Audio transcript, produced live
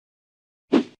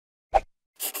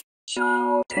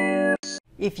CHOW tips.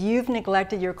 If you've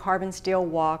neglected your carbon steel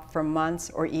wok for months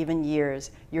or even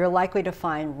years, you're likely to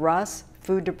find rust,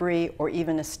 food debris, or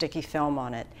even a sticky film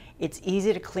on it. It's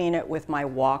easy to clean it with my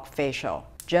wok facial.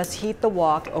 Just heat the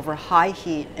wok over high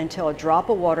heat until a drop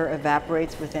of water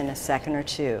evaporates within a second or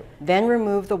two. Then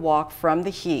remove the wok from the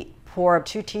heat. Pour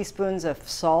 2 teaspoons of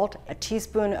salt, a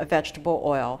teaspoon of vegetable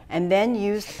oil, and then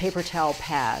use a paper towel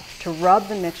pad to rub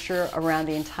the mixture around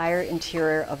the entire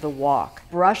interior of the wok.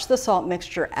 Brush the salt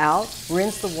mixture out,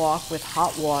 rinse the wok with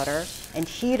hot water, and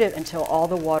heat it until all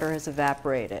the water has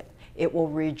evaporated. It will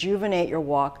rejuvenate your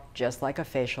wok just like a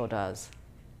facial does.